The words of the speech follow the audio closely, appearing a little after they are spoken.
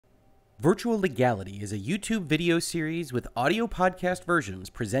Virtual Legality is a YouTube video series with audio podcast versions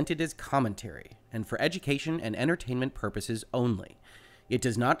presented as commentary and for education and entertainment purposes only. It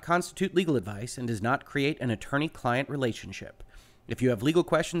does not constitute legal advice and does not create an attorney-client relationship. If you have legal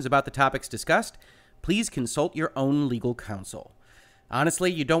questions about the topics discussed, please consult your own legal counsel.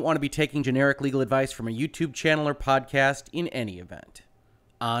 Honestly, you don't want to be taking generic legal advice from a YouTube channel or podcast in any event.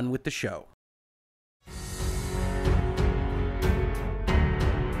 On with the show.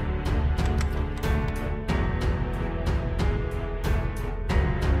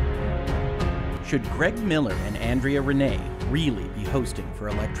 Should Greg Miller and Andrea Rene really be hosting for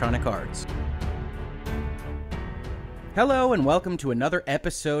Electronic Arts? Hello and welcome to another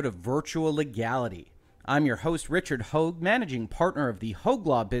episode of Virtual Legality. I'm your host, Richard Hogue, managing partner of the Hogue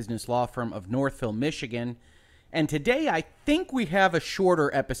Law business law firm of Northville, Michigan. And today I think we have a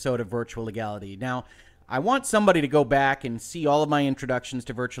shorter episode of Virtual Legality. Now, I want somebody to go back and see all of my introductions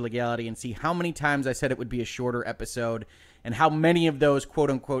to Virtual Legality and see how many times I said it would be a shorter episode and how many of those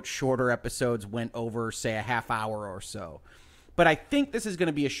quote-unquote shorter episodes went over, say, a half hour or so. But I think this is going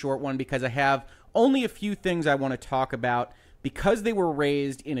to be a short one because I have only a few things I want to talk about because they were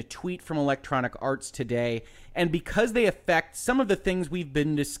raised in a tweet from Electronic Arts today and because they affect some of the things we've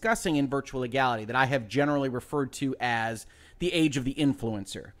been discussing in Virtual Legality that I have generally referred to as the age of the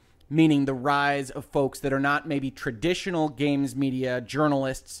influencer, meaning the rise of folks that are not maybe traditional games media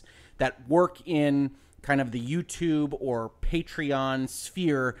journalists that work in kind of the YouTube or Patreon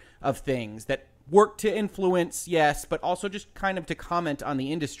sphere of things that work to influence, yes, but also just kind of to comment on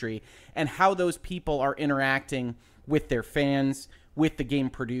the industry and how those people are interacting with their fans, with the game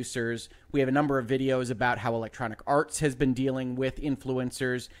producers. We have a number of videos about how Electronic Arts has been dealing with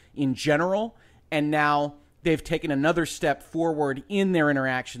influencers in general, and now they've taken another step forward in their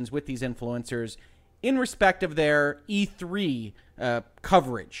interactions with these influencers in respect of their E3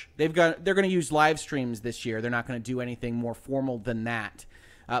 coverage. They're going to use live streams this year. They're not going to do anything more formal than that.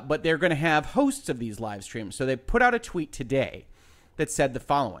 But they're going to have hosts of these live streams. So they put out a tweet today that said the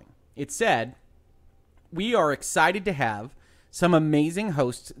following. It said, "We are excited to have some amazing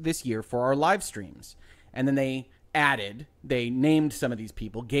hosts this year for our live streams." And then they named some of these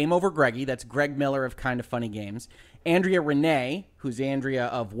people. Game Over Greggy, that's Greg Miller of Kind of Funny Games. Andrea Rene, who's Andrea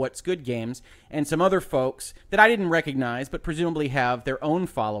of What's Good Games, and some other folks that I didn't recognize, but presumably have their own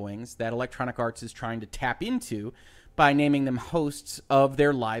followings that Electronic Arts is trying to tap into by naming them hosts of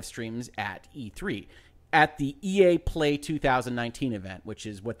their live streams at E3, at the EA Play 2019 event, which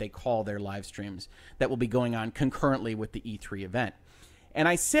is what they call their live streams that will be going on concurrently with the E3 event. And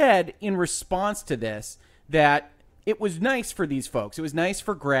I said in response to this that it was nice for these folks. It was nice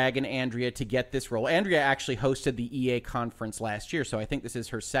for Greg and Andrea to get this role. Andrea actually hosted the EA conference last year, so I think this is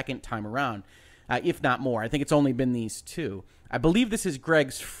her second time around, if not more. I think it's only been these two. I believe this is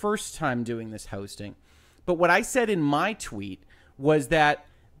Greg's first time doing this hosting. But what I said in my tweet was that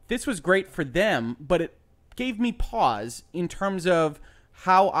this was great for them, but it gave me pause in terms of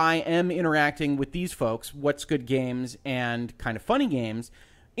how I am interacting with these folks, What's Good Games and Kind of Funny Games,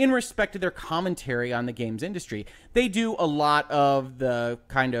 in respect to their commentary on the games industry. They do a lot of the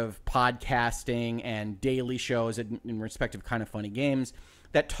kind of podcasting and daily shows in respect of Kind of Funny Games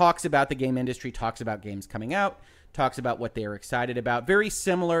that talks about the game industry, talks about games coming out, talks about what they are excited about. Very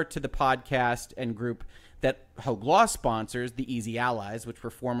similar to the podcast and group that Hogue Law sponsors, the Easy Allies, which were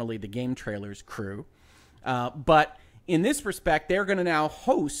formerly the Game Trailers crew. But in this respect, they're going to now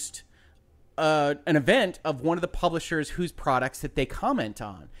host an event of one of the publishers whose products that they comment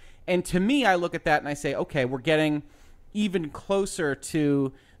on. And to me, I look at that and I say, okay, we're getting even closer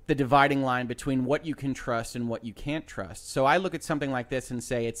to the dividing line between what you can trust and what you can't trust. So I look at something like this and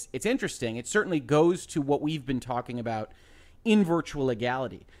say it's interesting. It certainly goes to what we've been talking about in Virtual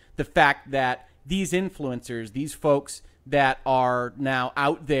Legality. The fact that these influencers, these folks that are now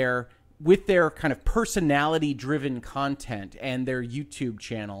out there with their kind of personality-driven content and their YouTube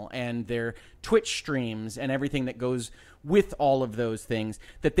channel and their Twitch streams and everything that goes with all of those things,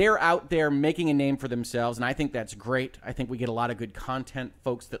 that they're out there making a name for themselves, and I think that's great. I think we get a lot of good content,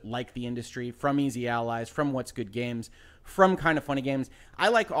 folks that like the industry, from Easy Allies, from What's Good Games, from Kind of Funny Games. I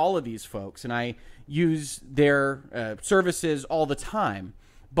like all of these folks, and I use their services all the time,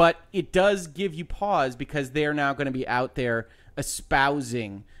 but it does give you pause because they're now going to be out there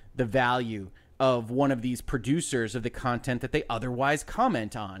espousing the value of one of these producers of the content that they otherwise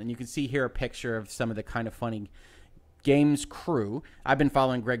comment on. And you can see here a picture of some of the Kind of Funny Games crew. I've been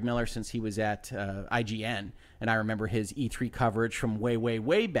following Greg Miller since he was at IGN, and I remember his E3 coverage from way, way,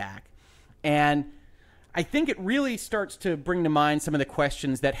 way back. And I think it really starts to bring to mind some of the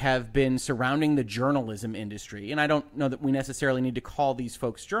questions that have been surrounding the journalism industry. And I don't know that we necessarily need to call these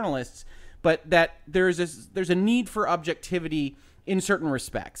folks journalists, but that there's a need for objectivity in certain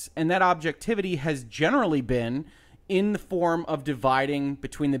respects. And that objectivity has generally been in the form of dividing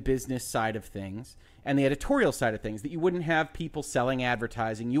between the business side of things and the editorial side of things, that you wouldn't have people selling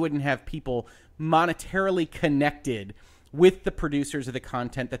advertising. You wouldn't have people monetarily connected with the producers of the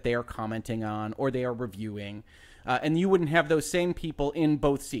content that they are commenting on or they are reviewing. And you wouldn't have those same people in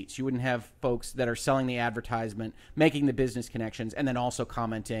both seats. You wouldn't have folks that are selling the advertisement, making the business connections, and then also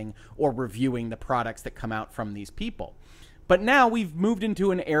commenting or reviewing the products that come out from these people. But now we've moved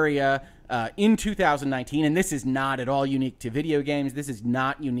into an area in 2019, and this is not at all unique to video games. This is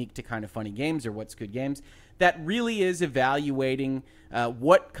not unique to Kind of Funny Games or What's Good Games. That really is evaluating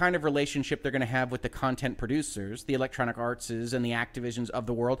what kind of relationship they're going to have with the content producers, the Electronic Artses and the Activisions of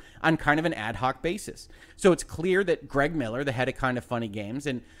the world, on kind of an ad hoc basis. So it's clear that Greg Miller, the head of Kind of Funny Games,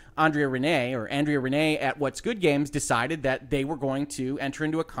 and Andrea Rene at What's Good Games decided that they were going to enter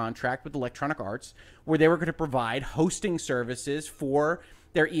into a contract with Electronic Arts where they were going to provide hosting services for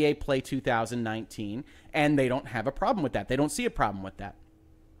their EA Play 2019, and they don't have a problem with that. They don't see a problem with that.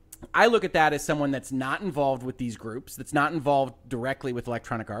 I look at that as someone that's not involved with these groups, that's not involved directly with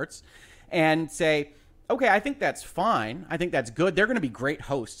Electronic Arts, and say, okay, I think that's fine. I think that's good. They're going to be great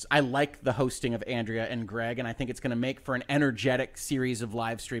hosts. I like the hosting of Andrea and Greg, and I think it's going to make for an energetic series of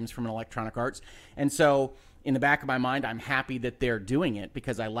live streams from Electronic Arts. And so in the back of my mind, I'm happy that they're doing it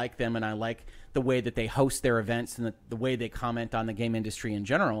because I like them and I like the way that they host their events and the way they comment on the game industry in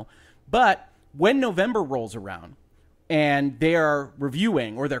general. But when November rolls around, and they are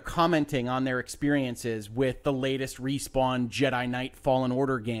reviewing or they're commenting on their experiences with the latest Respawn Jedi Knight Fallen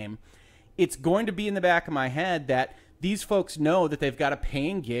Order game, it's going to be in the back of my head that these folks know that they've got a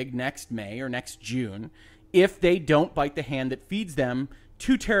paying gig next May or next June if they don't bite the hand that feeds them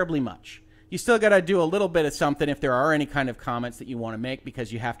too terribly much. You still got to do a little bit of something if there are any kind of comments that you want to make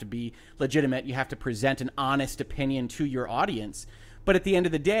because you have to be legitimate. You have to present an honest opinion to your audience. But at the end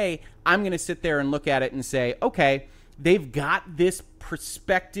of the day, I'm going to sit there and look at it and say, okay, they've got this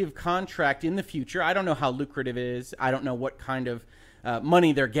prospective contract in the future. I don't know how lucrative it is. I don't know what kind of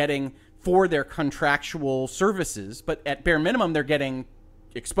money they're getting for their contractual services. But at bare minimum, they're getting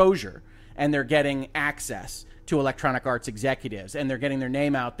exposure and they're getting access to Electronic Arts executives and they're getting their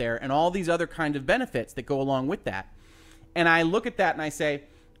name out there and all these other kind of benefits that go along with that. And I look at that and I say,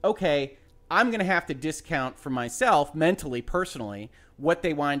 okay, I'm going to have to discount for myself mentally, personally, what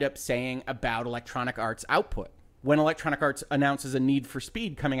they wind up saying about Electronic Arts output. When Electronic Arts announces a Need for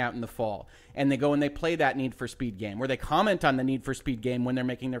Speed coming out in the fall, and they go and they play that Need for Speed game, or they comment on the Need for Speed game when they're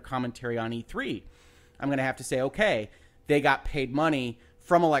making their commentary on E3, I'm going to have to say, okay, they got paid money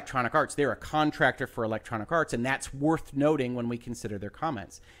from Electronic Arts. They're a contractor for Electronic Arts, and that's worth noting when we consider their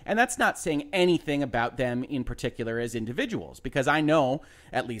comments. And that's not saying anything about them in particular as individuals, because I know,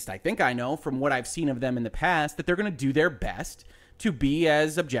 at least I think I know, from what I've seen of them in the past, that they're going to do their best to be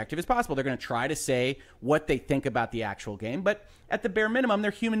as objective as possible. They're going to try to say what they think about the actual game, but at the bare minimum, they're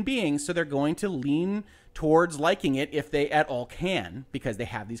human beings, so they're going to lean towards liking it if they at all can, because they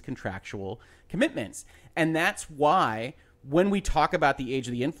have these contractual commitments. And that's why when we talk about the age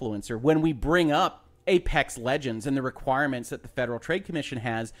of the influencer, when we bring up Apex Legends and the requirements that the Federal Trade Commission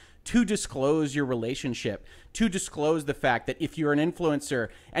has to disclose your relationship, to disclose the fact that if you're an influencer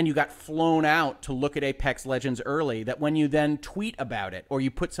and you got flown out to look at Apex Legends early, that when you then tweet about it or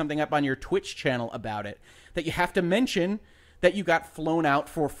you put something up on your Twitch channel about it, that you have to mention that you got flown out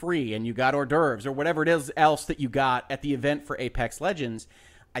for free and you got hors d'oeuvres or whatever it is else that you got at the event for Apex Legends.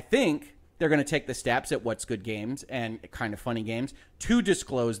 I think they're going to take the steps at What's Good Games and Kind of Funny Games to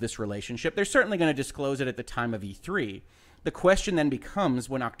disclose this relationship. They're certainly going to disclose it at the time of E3. The question then becomes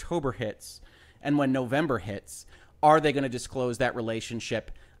when October hits and when November hits, are they going to disclose that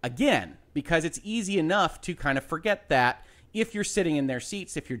relationship again? Because it's easy enough to kind of forget that if you're sitting in their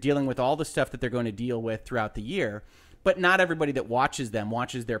seats, if you're dealing with all the stuff that they're going to deal with throughout the year. But not everybody that watches them,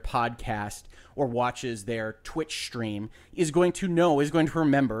 watches their podcast or watches their Twitch stream is going to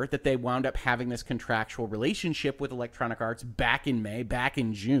remember that they wound up having this contractual relationship with Electronic Arts back in May, back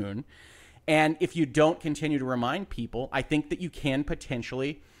in June. And if you don't continue to remind people, I think that you can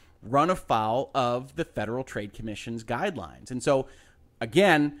potentially run afoul of the Federal Trade Commission's guidelines. And so,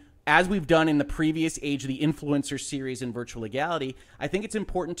 again, as we've done in the previous Age of the Influencer series in Virtual Legality, I think it's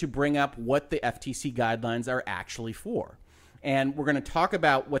important to bring up what the FTC guidelines are actually for. And we're going to talk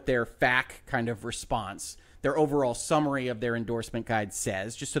about what their FAQ kind of response, their overall summary of their endorsement guide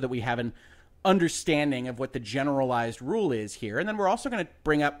says, just so that we have an understanding of what the generalized rule is here. And then we're also going to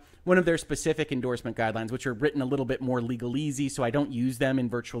bring up one of their specific endorsement guidelines, which are written a little bit more legalese, so I don't use them in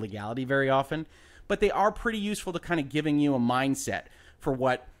virtual legality very often. But they are pretty useful to kind of giving you a mindset for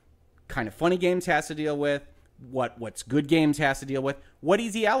what kind of funny games has to deal with, what's good games has to deal with, what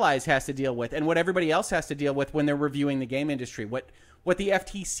Easy Allies has to deal with, and what everybody else has to deal with when they're reviewing the game industry, what the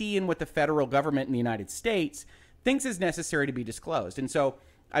FTC and what the federal government in the United States thinks is necessary to be disclosed. And so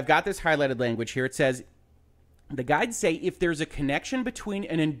I've got this highlighted language here. It says, the guides say if there's a connection between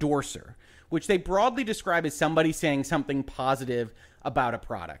an endorser, which they broadly describe as somebody saying something positive about a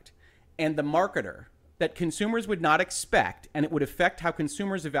product, and the marketer, that consumers would not expect, and it would affect how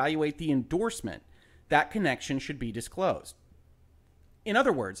consumers evaluate the endorsement, that connection should be disclosed. In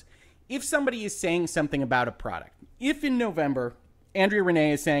other words, if somebody is saying something about a product, if in November, Andrea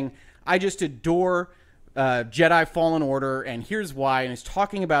Rene is saying, I just adore Jedi Fallen Order, and here's why, and is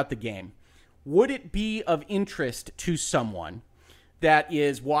talking about the game, would it be of interest to someone that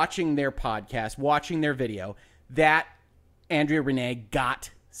is watching their podcast, watching their video, that Andrea Rene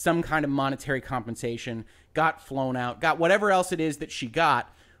got some kind of monetary compensation, got flown out, got whatever else it is that she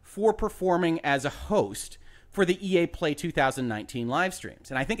got for performing as a host for the EA Play 2019 live streams?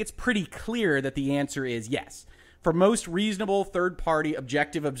 And I think it's pretty clear that the answer is yes. For most reasonable third-party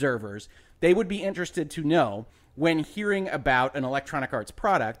objective observers, they would be interested to know, when hearing about an Electronic Arts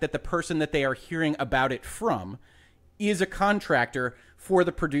product, that the person that they are hearing about it from is a contractor for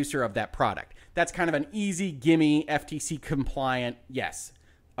the producer of that product. That's kind of an easy, gimme, FTC compliant, yes.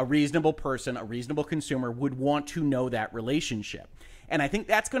 A reasonable person, a reasonable consumer would want to know that relationship. And I think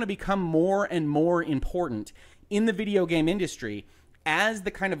that's going to become more and more important in the video game industry as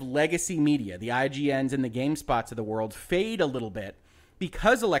the kind of legacy media, the IGNs and the GameSpots of the world, fade a little bit,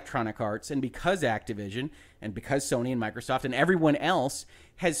 because Electronic Arts and because Activision and because Sony and Microsoft and everyone else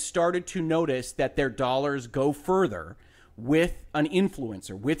has started to notice that their dollars go further with an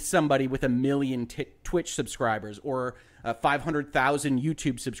influencer, with somebody with 1 million Twitch subscribers or 500,000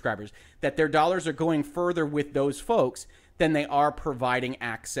 YouTube subscribers, that their dollars are going further with those folks than they are providing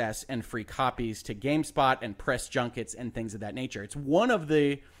access and free copies to GameSpot and press junkets and things of that nature. It's one of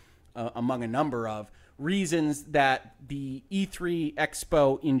the, among a number of, reasons that the E3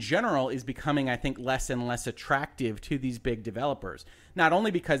 Expo in general is becoming, I think, less and less attractive to these big developers. Not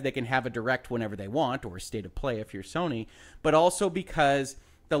only because they can have a direct whenever they want, or a state of play if you're Sony, but also because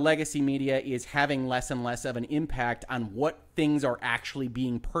the legacy media is having less and less of an impact on what things are actually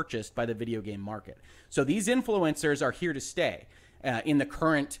being purchased by the video game market. So these influencers are here to stay in the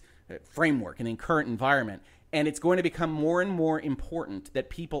current framework and in current environment. And it's going to become more and more important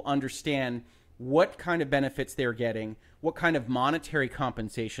that people understand what kind of benefits they're getting, what kind of monetary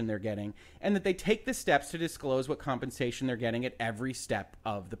compensation they're getting, and that they take the steps to disclose what compensation they're getting at every step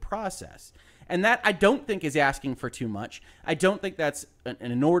of the process. And that, I don't think, is asking for too much. I don't think that's an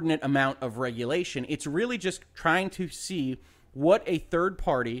inordinate amount of regulation. It's really just trying to see what a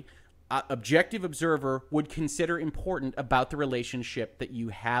third-party, objective observer would consider important about the relationship that you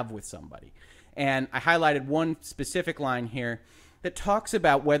have with somebody. And I highlighted one specific line here that talks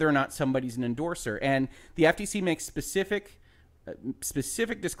about whether or not somebody's an endorser. And the FTC makes specific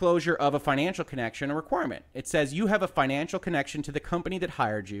disclosure of a financial connection a requirement. It says you have a financial connection to the company that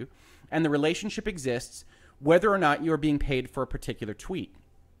hired you, and the relationship exists whether or not you are being paid for a particular tweet.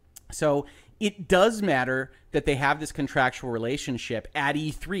 So it does matter that they have this contractual relationship at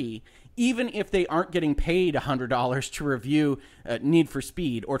E3, even if they aren't getting paid $100 to review Need for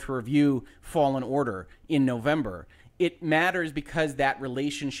Speed or to review Fallen Order in November. It matters because that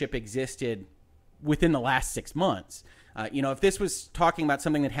relationship existed within the last 6 months. If this was talking about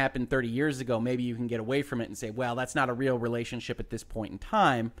something that happened 30 years ago, maybe you can get away from it and say, well, that's not a real relationship at this point in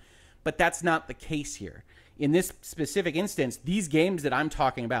time. But that's not the case here. In this specific instance, these games that I'm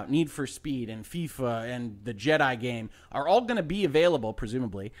talking about, Need for Speed and FIFA and the Jedi game, are all going to be available,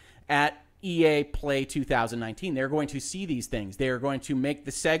 presumably, at EA Play 2019. They're going to see these things. They're going to make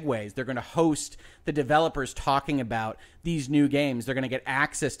the segues. They're going to host the developers talking about these new games. They're going to get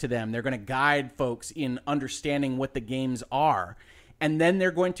access to them. They're going to guide folks in understanding what the games are. And then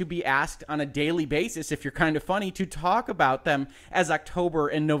they're going to be asked on a daily basis, if you're kind of funny, to talk about them as October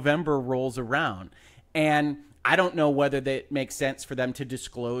and November rolls around. And I don't know whether it makes sense for them to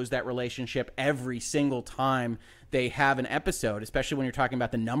disclose that relationship every single time they have an episode, especially when you're talking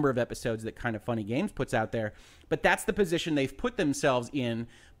about the number of episodes that Kind of Funny Games puts out there. But that's the position they've put themselves in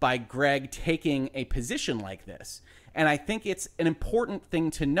by Greg taking a position like this. And I think it's an important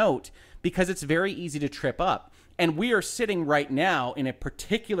thing to note because it's very easy to trip up. And we are sitting right now in a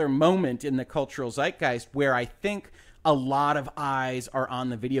particular moment in the cultural zeitgeist where I think a lot of eyes are on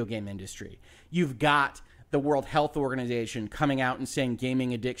the video game industry. You've got the World Health Organization coming out and saying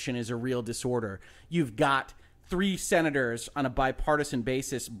gaming addiction is a real disorder. You've got 3 senators on a bipartisan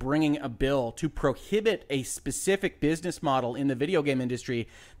basis bringing a bill to prohibit a specific business model in the video game industry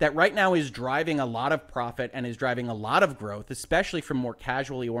that right now is driving a lot of profit and is driving a lot of growth, especially from more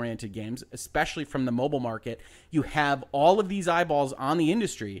casually oriented games, especially from the mobile market. You have all of these eyeballs on the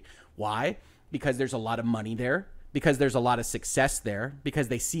industry. Why? Because there's a lot of money there, because there's a lot of success there, because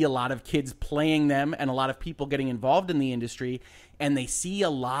they see a lot of kids playing them and a lot of people getting involved in the industry, and they see a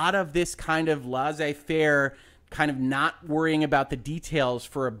lot of this kind of laissez-faire, kind of not worrying about the details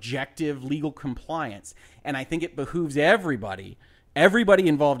for objective legal compliance. And I think it behooves everybody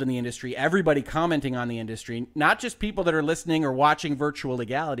involved in the industry, everybody commenting on the industry, not just people that are listening or watching Virtual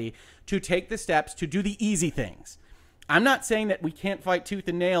Legality, to take the steps to do the easy things. I'm not saying that we can't fight tooth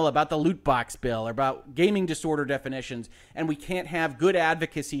and nail about the loot box bill or about gaming disorder definitions, and we can't have good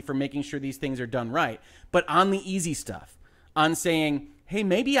advocacy for making sure these things are done right. But on the easy stuff, on saying, hey,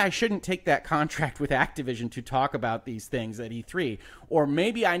 maybe I shouldn't take that contract with Activision to talk about these things at E3. Or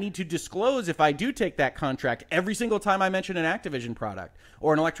maybe I need to disclose, if I do take that contract, every single time I mention an Activision product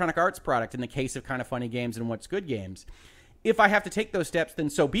or an Electronic Arts product in the case of Kind of Funny Games and What's Good Games. If I have to take those steps, then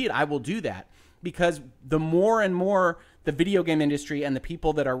so be it. I will do that, because the more and more the video game industry and the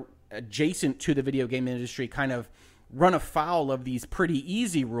people that are adjacent to the video game industry kind of run afoul of these pretty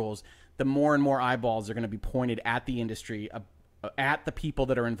easy rules, the more and more eyeballs are going to be pointed at the industry, at the people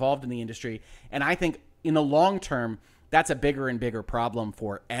that are involved in the industry. And I think in the long term, that's a bigger and bigger problem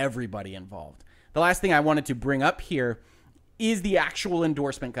for everybody involved. The last thing I wanted to bring up here is the actual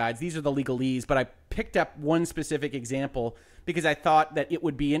endorsement guides. These are the legalese, but I picked up one specific example because I thought that it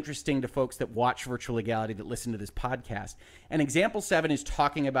would be interesting to folks that watch Virtual Legality, that listen to this podcast. And example 7 is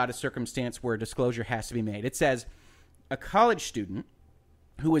talking about a circumstance where a disclosure has to be made. It says, a college student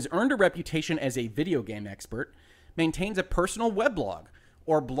who has earned a reputation as a video game expert maintains a personal weblog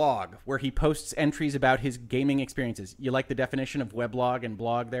or blog where he posts entries about his gaming experiences. You like the definition of weblog and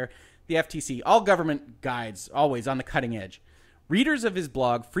blog there? The FTC, all government guides, always on the cutting edge. Readers of his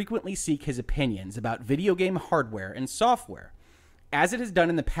blog frequently seek his opinions about video game hardware and software. As it has done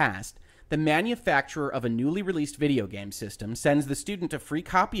in the past, the manufacturer of a newly released video game system sends the student a free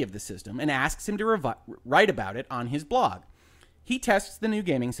copy of the system and asks him to write about it on his blog. He tests the new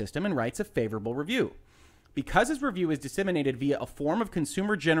gaming system and writes a favorable review. Because his review is disseminated via a form of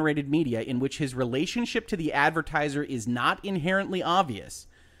consumer-generated media in which his relationship to the advertiser is not inherently obvious,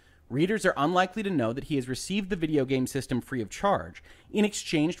 readers are unlikely to know that he has received the video game system free of charge in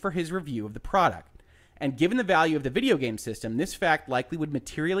exchange for his review of the product. And given the value of the video game system, this fact likely would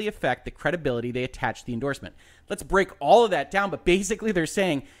materially affect the credibility they attach to the endorsement. Let's break all of that down, but basically they're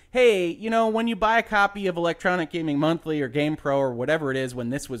saying, hey, you know, when you buy a copy of Electronic Gaming Monthly or GamePro or whatever it is when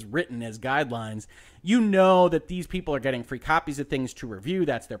this was written as guidelines, you know that these people are getting free copies of things to review.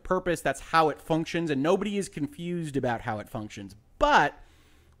 That's their purpose. That's how it functions, and nobody is confused about how it functions. But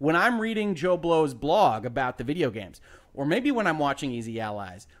when I'm reading Joe Blow's blog about the video games, or maybe when I'm watching Easy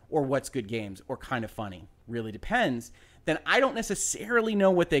Allies or What's Good Games or Kind of Funny, really depends, then I don't necessarily know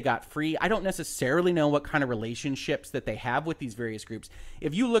what they got free. I don't necessarily know what kind of relationships that they have with these various groups.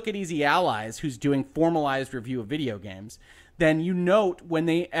 If you look at Easy Allies, who's doing formalized review of video games, then you note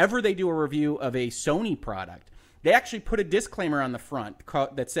whenever they do a review of a Sony product, they actually put a disclaimer on the front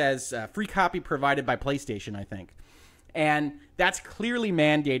that says free copy provided by PlayStation, I think. And that's clearly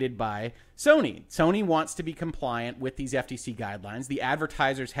mandated by Sony. Sony wants to be compliant with these FTC guidelines. The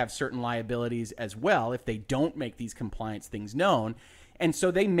advertisers have certain liabilities as well if they don't make these compliance things known. And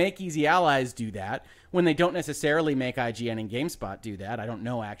so they make Easy Allies do that when they don't necessarily make IGN and GameSpot do that. I don't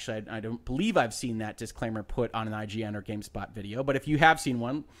know, actually. I don't believe I've seen that disclaimer put on an IGN or GameSpot video. But if you have seen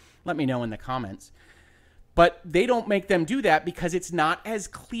one, let me know in the comments. But they don't make them do that because it's not as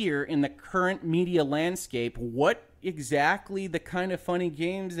clear in the current media landscape what exactly the Kind of Funny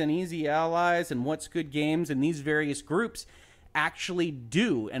Games and Easy Allies and What's Good Games and these various groups actually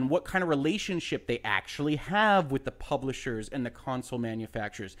do, and what kind of relationship they actually have with the publishers and the console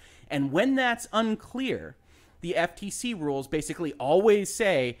manufacturers. And when that's unclear, the FTC rules basically always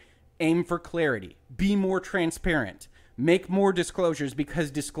say, aim for clarity, be more transparent, make more disclosures,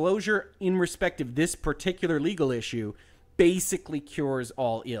 because disclosure in respect of this particular legal issue basically cures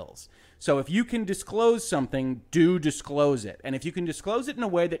all ills. So if you can disclose something, do disclose it. And if you can disclose it in a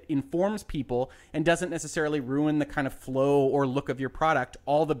way that informs people and doesn't necessarily ruin the kind of flow or look of your product,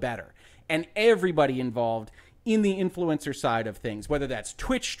 all the better. And everybody involved in the influencer side of things, whether that's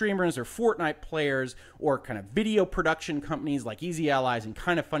Twitch streamers or Fortnite players or kind of video production companies like Easy Allies and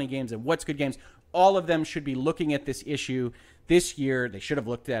Kind of Funny Games and What's Good Games, all of them should be looking at this issue this year. They should have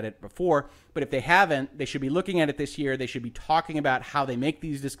looked at it before, but if they haven't, they should be looking at it this year. They should be talking about how they make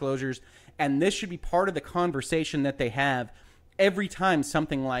these disclosures, and this should be part of the conversation that they have every time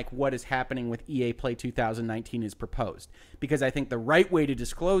something like what is happening with EA Play 2019 is proposed. Because I think the right way to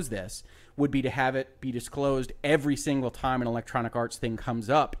disclose this would be to have it be disclosed every single time an Electronic Arts thing comes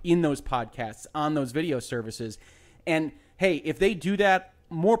up in those podcasts, on those video services. And hey, if they do that,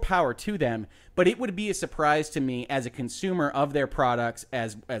 more power to them, but it would be a surprise to me as a consumer of their products,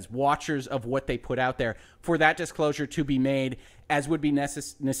 as watchers of what they put out there, for that disclosure to be made, as would be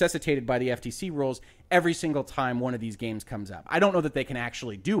necessitated by the FTC rules, every single time one of these games comes up. I don't know that they can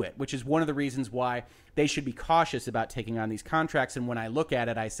actually do it, which is one of the reasons why they should be cautious about taking on these contracts. And when I look at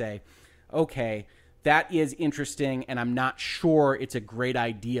it, I say, okay, that is interesting, and I'm not sure it's a great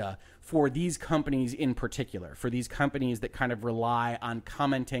idea for these companies in particular, for these companies that kind of rely on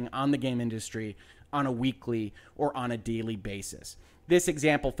commenting on the game industry on a weekly or on a daily basis. This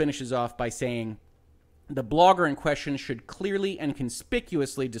example finishes off by saying, the blogger in question should clearly and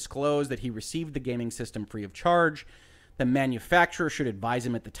conspicuously disclose that he received the gaming system free of charge. The manufacturer should advise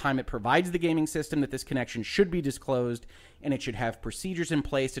him at the time it provides the gaming system that this connection should be disclosed, and it should have procedures in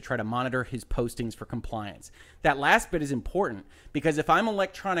place to try to monitor his postings for compliance. That last bit is important because if I'm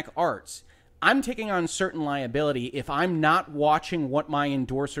Electronic Arts, I'm taking on certain liability if I'm not watching what my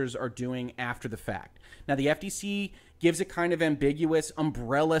endorsers are doing after the fact. Now, the FTC gives a kind of ambiguous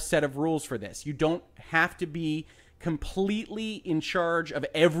umbrella set of rules for this. You don't have to be completely in charge of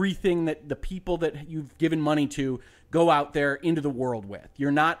everything that the people that you've given money to go out there into the world with. You're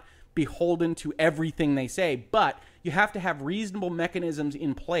not beholden to everything they say, but you have to have reasonable mechanisms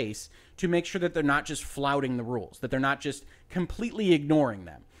in place to make sure that they're not just flouting the rules, that they're not just completely ignoring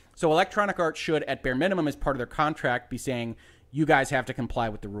them. So Electronic Arts should, at bare minimum, as part of their contract, be saying, you guys have to comply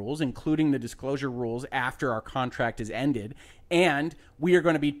with the rules, including the disclosure rules after our contract is ended. And we are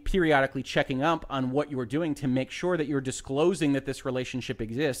going to be periodically checking up on what you are doing to make sure that you're disclosing that this relationship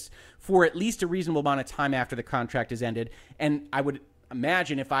exists for at least a reasonable amount of time after the contract is ended. And I would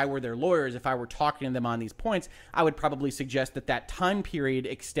imagine if I were their lawyers, if I were talking to them on these points, I would probably suggest that that time period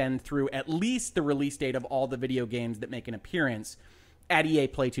extend through at least the release date of all the video games that make an appearance at EA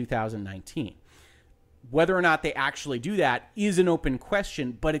Play 2019. Whether or not they actually do that is an open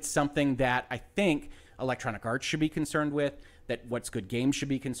question, but it's something that I think Electronic Arts should be concerned with, that What's Good Games should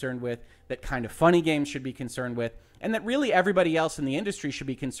be concerned with, that Kind of Funny Games should be concerned with, and that really everybody else in the industry should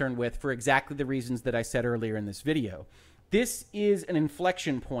be concerned with for exactly the reasons that I said earlier in this video. This is an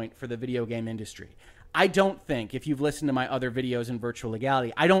inflection point for the video game industry. I don't think, if you've listened to my other videos in virtual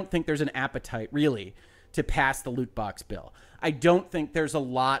legality, I don't think there's an appetite really to pass the loot box bill. I don't think there's a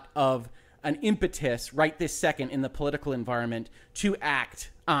lot of an impetus right this second in the political environment to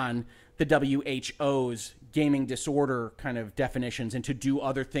act on the WHO's gaming disorder kind of definitions and to do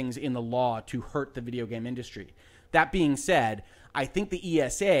other things in the law to hurt the video game industry. That being said, I think the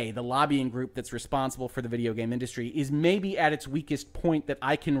ESA, the lobbying group that's responsible for the video game industry, is maybe at its weakest point that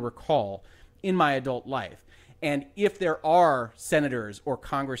I can recall in my adult life. And if there are senators or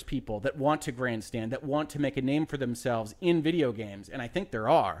Congress people that want to grandstand, that want to make a name for themselves in video games, and I think there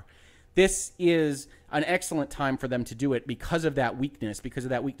are, this is an excellent time for them to do it because of that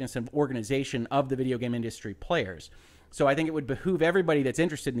weakness of organization of the video game industry players. So I think it would behoove everybody that's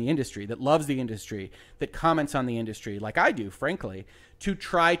interested in the industry, that loves the industry, that comments on the industry, like I do, frankly, to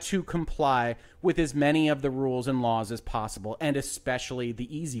try to comply with as many of the rules and laws as possible, and especially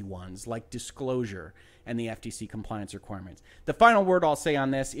the easy ones like disclosure and the FTC compliance requirements. The final word I'll say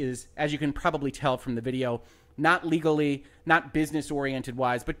on this is, as you can probably tell from the video, not legally, not business-oriented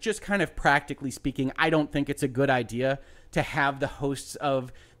wise, but just kind of practically speaking, I don't think it's a good idea to have the hosts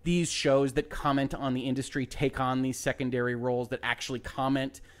of these shows that comment on the industry take on these secondary roles, that actually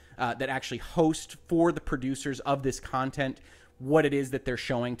comment, that actually host for the producers of this content what it is that they're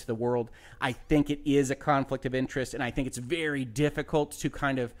showing to the world. I think it is a conflict of interest, and I think it's very difficult to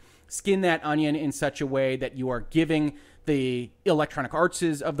kind of skin that onion in such a way that you are giving the Electronic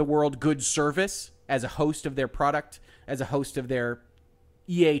Artses of the world good service as a host of their product, as a host of their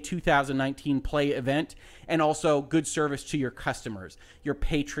EA 2019 Play event, and also good service to your customers, your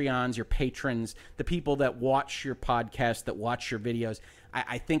Patreons, your patrons, the people that watch your podcast, that watch your videos.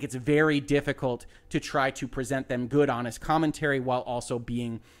 I think it's very difficult to try to present them good, honest commentary while also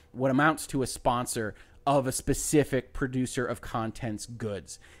being what amounts to a sponsor of a specific producer of content's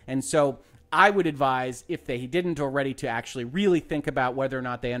goods. And so I would advise, if they didn't already, to actually really think about whether or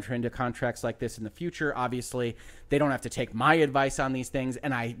not they enter into contracts like this in the future. Obviously, they don't have to take my advice on these things,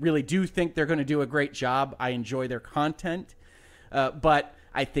 and I really do think they're going to do a great job. I enjoy their content, but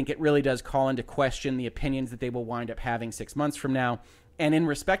I think it really does call into question the opinions that they will wind up having 6 months from now. And in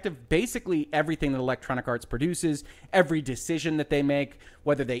respect of basically everything that Electronic Arts produces, every decision that they make,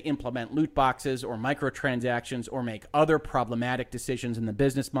 whether they implement loot boxes or microtransactions or make other problematic decisions in the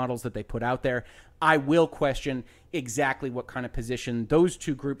business models that they put out there, I will question exactly what kind of position those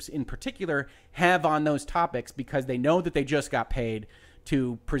two groups in particular have on those topics, because they know that they just got paid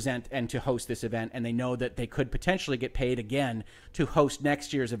to present and to host this event, and they know that they could potentially get paid again to host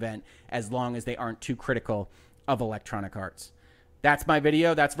next year's event as long as they aren't too critical of Electronic Arts. That's my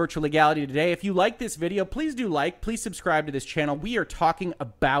video. That's Virtual Legality today. If you like this video, please do like, please subscribe to this channel. We are talking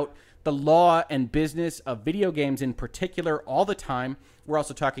about the law and business of video games in particular all the time. We're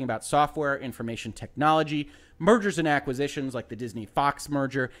also talking about software, information technology, mergers and acquisitions like the Disney-Fox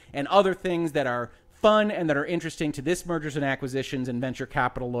merger, and other things that are fun and that are interesting to this mergers and acquisitions and venture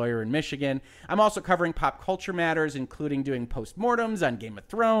capital lawyer in Michigan. I'm also covering pop culture matters, including doing postmortems on Game of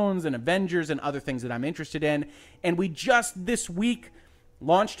Thrones and Avengers and other things that I'm interested in. And we just this week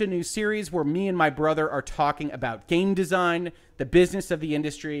launched a new series where me and my brother are talking about game design, the business of the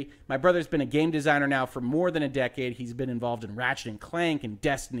industry. My brother's been a game designer now for more than a decade. He's been involved in Ratchet & Clank and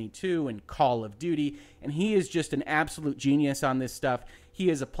Destiny 2 and Call of Duty, and he is just an absolute genius on this stuff. He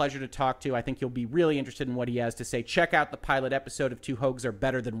is a pleasure to talk to. I think you'll be really interested in what he has to say. Check out the pilot episode of Two Hogues Are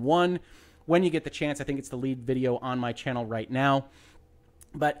Better Than One when you get the chance. I think it's the lead video on my channel right now.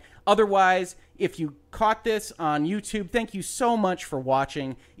 But otherwise, if you caught this on YouTube, thank you so much for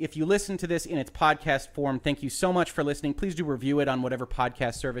watching. If you listen to this in its podcast form, thank you so much for listening. Please do review it on whatever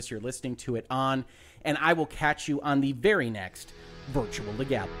podcast service you're listening to it on. And I will catch you on the very next Virtual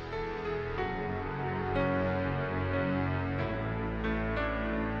Legality.